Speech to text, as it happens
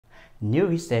New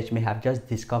research may have just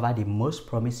discovered the most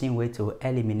promising way to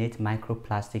eliminate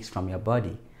microplastics from your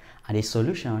body, and the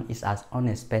solution is as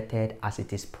unexpected as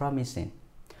it is promising.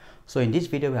 So in this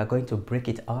video, we are going to break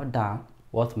it all down: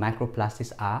 what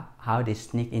microplastics are, how they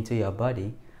sneak into your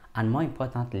body, and more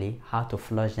importantly, how to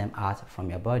flush them out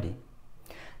from your body.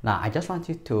 Now, I just want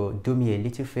you to do me a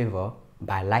little favor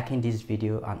by liking this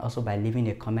video and also by leaving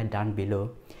a comment down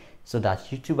below so that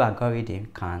YouTube algorithm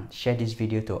can share this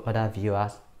video to other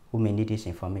viewers who may need this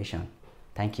information.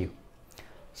 Thank you.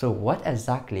 So what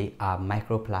exactly are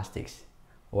microplastics?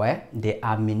 Well, they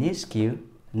are minuscule,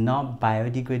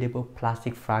 non-biodegradable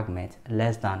plastic fragments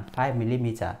less than 5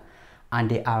 mm, and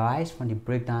they arise from the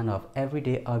breakdown of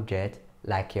everyday objects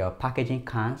like your packaging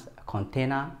cans,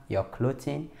 container, your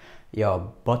clothing,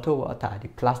 your bottled water, the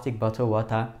plastic bottled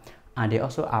water, and they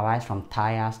also arise from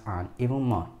tires and even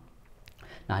more.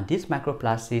 Now, these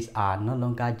microplastics are no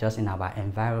longer just in our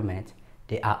environment,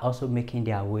 they are also making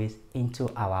their ways into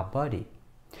our body.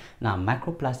 Now,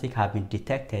 microplastics have been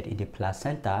detected in the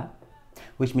placenta,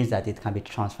 which means that it can be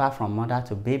transferred from mother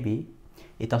to baby.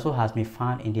 It also has been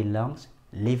found in the lungs,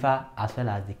 liver, as well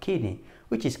as the kidney,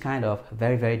 which is kind of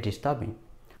very disturbing.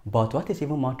 But what is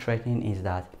even more threatening is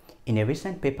that in a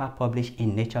recent paper published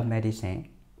in Nature Medicine,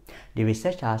 the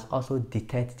researchers also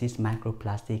detect this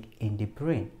microplastic in the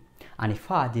brain. And in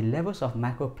fact, the levels of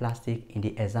microplastic in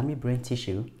the examined brain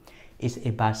tissue is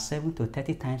about 7 to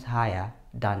 30 times higher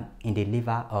than in the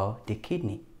liver or the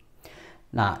kidney.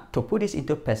 Now, to put this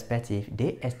into perspective,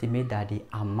 they estimate that the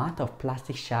amount of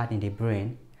plastic shard in the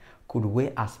brain could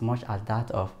weigh as much as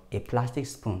that of a plastic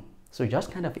spoon. So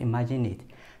just kind of imagine it.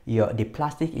 The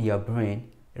plastic in your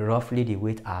brain, roughly the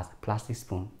weight as a plastic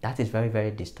spoon. That is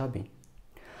very disturbing.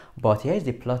 But here's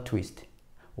the plot twist.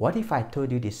 What if I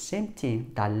told you the same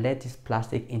thing that led this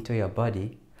plastic into your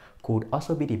body could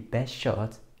also be the best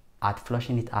shot at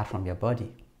flushing it out from your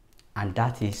body? And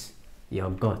that is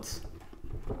your gut.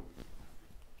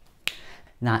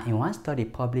 Now, in one study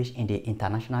published in the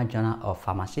International Journal of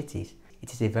Pharmaceutics,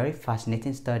 it is a very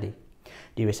fascinating study.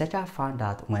 The researcher found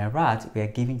that when rats were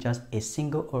given just a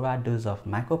single oral dose of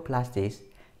microplastics,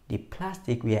 the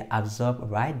plastic were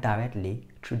absorbed right directly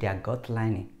through their gut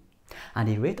lining. And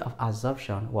the rate of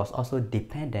absorption was also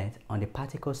dependent on the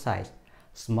particle size.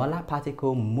 Smaller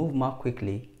particles move more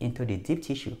quickly into the deep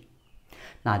tissue.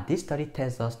 Now, this study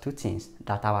tells us two things: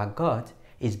 that our gut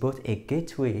is both a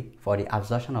gateway for the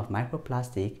absorption of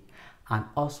microplastic and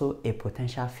also a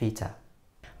potential filter.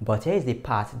 But here is the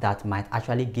part that might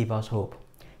actually give us hope.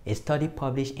 A study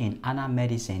published in Annals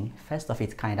Medicine, first of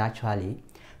its kind actually,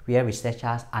 where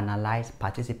researchers analyzed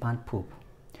participant poop.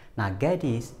 Now get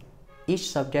this,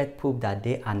 each subject poop that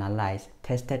they analyzed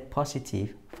tested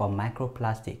positive for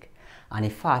microplastic, and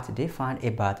in fact they found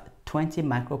about 20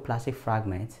 microplastic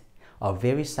fragments of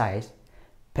various size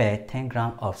per 10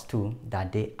 grams of stool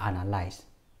that they analyzed.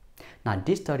 Now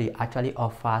this study actually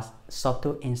offers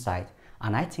subtle insight,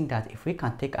 and I think that if we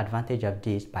can take advantage of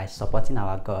this by supporting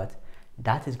our gut,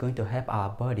 that is going to help our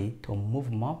body to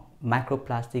move more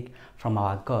microplastic from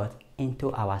our gut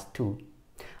into our stool,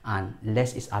 and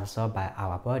less is absorbed by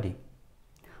our body.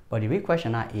 But the real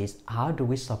question now is, how do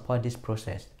we support this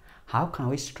process? How can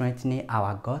we strengthen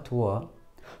our gut wall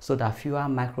so that fewer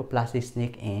microplastics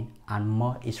sneak in and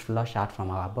more is flushed out from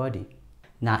our body?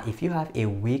 Now, if you have a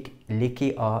weak,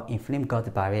 leaky, or inflamed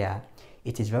gut barrier,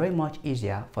 it is very much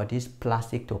easier for this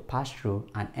plastic to pass through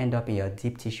and end up in your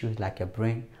deep tissues like your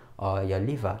brain or your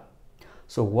liver.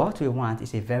 So what we want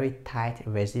is a very tight,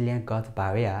 resilient gut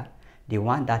barrier, the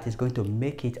one that is going to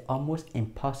make it almost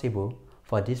impossible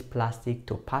for this plastic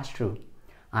to pass through.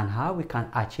 And how we can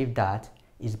achieve that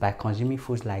is by consuming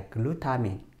foods like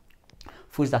glutamine.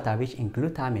 Foods that are rich in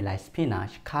glutamine like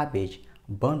spinach, cabbage,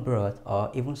 bone broth,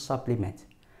 or even supplements.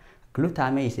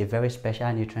 Glutamine is a very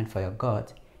special nutrient for your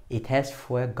gut. It helps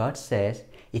fuel gut cells.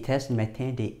 It helps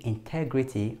maintain the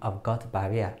integrity of gut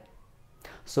barrier.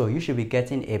 So you should be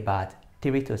getting about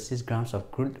 3 to 6 grams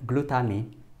of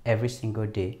glutamine every single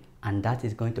day, and that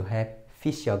is going to help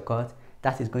fix your gut.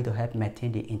 That is going to help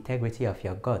maintain the integrity of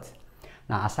your gut.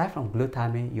 Now, aside from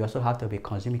glutamine, you also have to be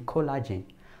consuming collagen.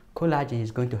 Collagen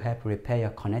is going to help repair your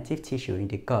connective tissue in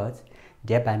the gut,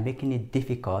 thereby making it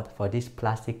difficult for this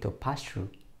plastic to pass through.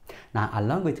 Now,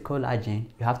 along with collagen,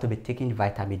 you have to be taking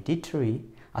vitamin D3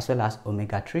 as well as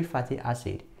omega-3 fatty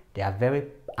acid. They are very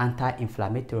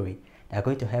anti-inflammatory. They are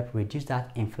going to help reduce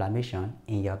that inflammation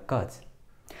in your gut.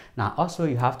 Now, also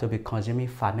you have to be consuming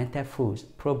fermented foods,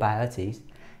 probiotics,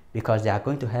 because they are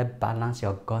going to help balance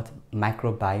your gut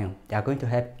microbiome. They are going to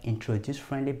help introduce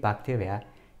friendly bacteria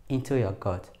into your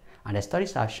gut. And the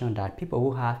studies have shown that people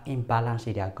who have imbalance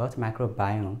in their gut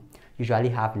microbiome usually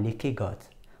have leaky gut.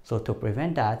 So to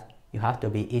prevent that, you have to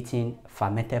be eating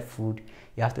fermented food,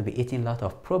 you have to be eating a lot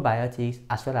of probiotics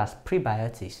as well as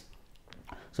prebiotics.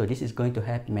 So this is going to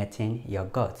help maintain your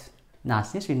gut. Now,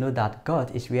 since we know that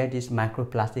gut is where this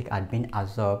microplastic had been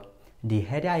absorbed, the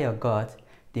healthier your gut,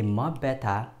 the more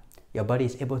better your body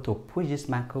is able to push this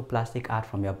microplastic out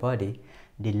from your body,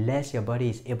 the less your body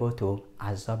is able to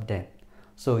absorb them.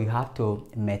 So you have to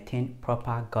maintain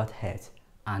proper gut health,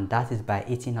 and that is by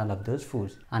eating all of those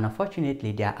foods. And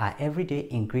unfortunately, there are everyday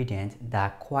ingredients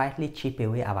that quietly chip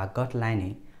away our gut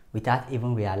lining without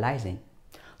even realizing.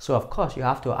 So of course, you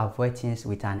have to avoid things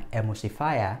with an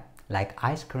emulsifier like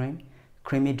ice cream,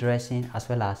 creamy dressing, as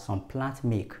well as some plant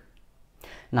milk.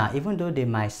 Now, even though they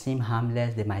might seem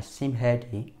harmless, they might seem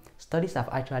healthy, studies have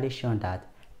actually shown that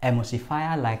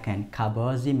emulsifier like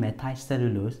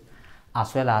carboxymethyl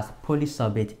as well as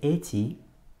polysorbate 80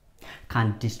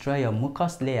 can destroy your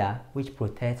mucus layer, which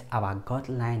protects our gut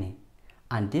lining,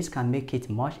 and this can make it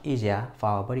much easier for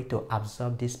our body to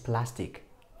absorb this plastic.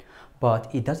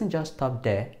 But it doesn't just stop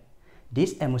there.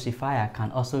 This emulsifier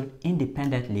can also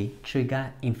independently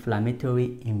trigger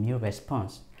inflammatory immune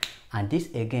response, and this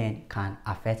again can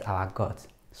affect our gut.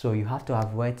 So you have to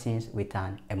avoid things with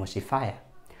an emulsifier.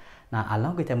 Now,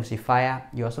 along with emulsifier,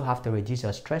 you also have to reduce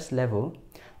your stress level,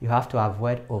 you have to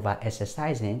avoid over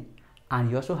exercising, and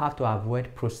you also have to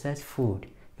avoid processed food.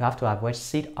 You have to avoid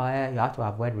seed oil, you have to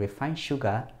avoid refined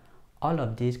sugar. All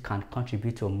of these can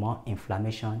contribute to more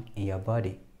inflammation in your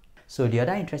body. So the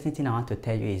other interesting thing I want to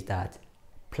tell you is that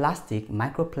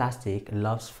microplastic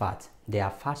loves fat. They are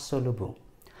fat soluble.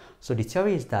 So the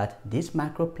theory is that these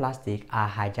microplastics are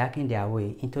hijacking their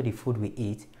way into the food we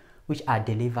eat, which are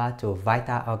delivered to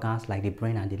vital organs like the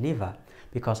brain and the liver.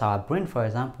 Because our brain, for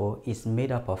example, is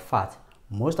made up of fat.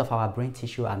 Most of our brain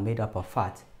tissue are made up of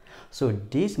fat. So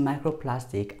these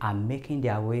microplastics are making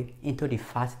their way into the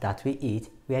fat that we eat,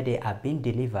 where they are being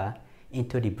delivered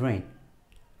into the brain.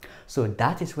 So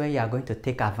that is where you are going to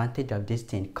take advantage of this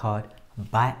thing called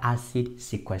bile acid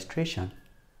sequestration.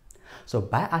 So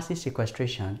bile acid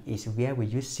sequestration is where we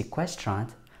use sequestrant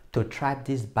to trap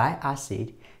this bile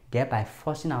acid, thereby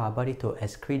forcing our body to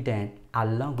excrete them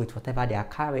along with whatever they are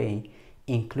carrying,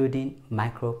 including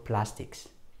microplastics.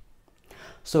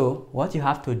 So what you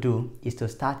have to do is to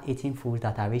start eating foods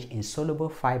that are rich in soluble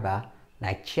fiber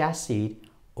like chia seed,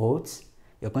 oats.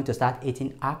 You're going to start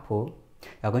eating apple.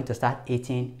 You're going to start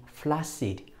eating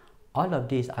flaxseed. All of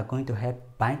these are going to help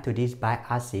bind to this bile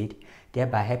acid,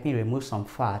 thereby helping remove some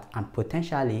fat and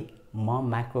potentially more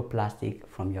microplastic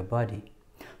from your body.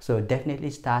 So definitely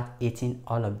start eating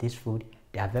all of this food.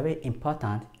 They are very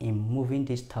important in moving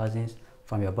these toxins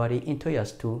from your body into your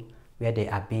stool, where they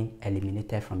are being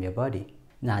eliminated from your body.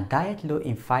 Now, diet low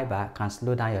in fiber can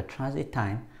slow down your transit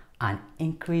time and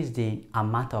increase the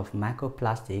amount of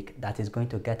microplastic that is going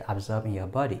to get absorbed in your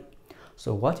body.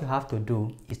 So what you have to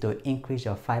do is to increase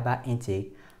your fiber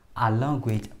intake along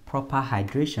with proper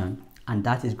hydration, and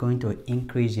that is going to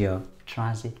increase your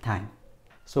transit time.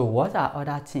 So what are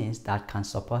other things that can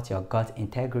support your gut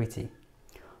integrity?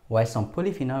 Well, some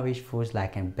polyphenol rich foods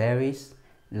like berries,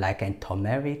 like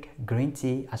turmeric, green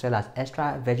tea, as well as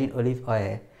extra virgin olive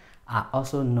oil are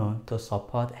also known to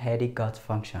support healthy gut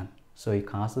function. So you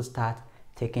can also start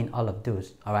taking all of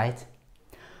those, all right?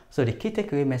 So the key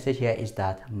takeaway message here is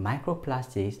that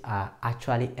microplastics are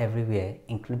actually everywhere,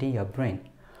 including your brain,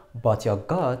 but your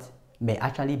gut may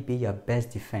actually be your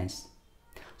best defense.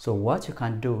 So what you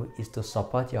can do is to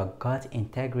support your gut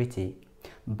integrity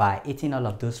by eating all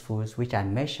of those foods which I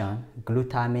mentioned,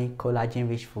 glutamate,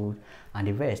 collagen-rich food, and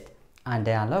the rest. And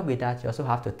then along with that, you also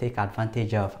have to take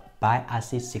advantage of bile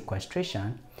acid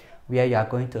sequestration, where you are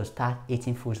going to start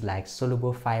eating foods like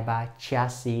soluble fiber, chia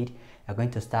seed, you're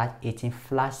going to start eating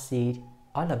flaxseed.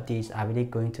 All of these are really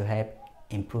going to help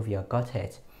improve your gut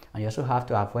health. And you also have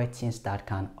to avoid things that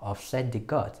can upset the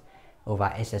gut,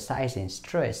 over exercising,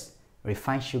 stress,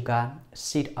 refined sugar,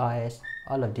 seed oils.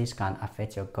 All of these can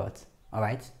affect your gut. All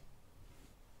right.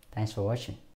 Thanks for watching.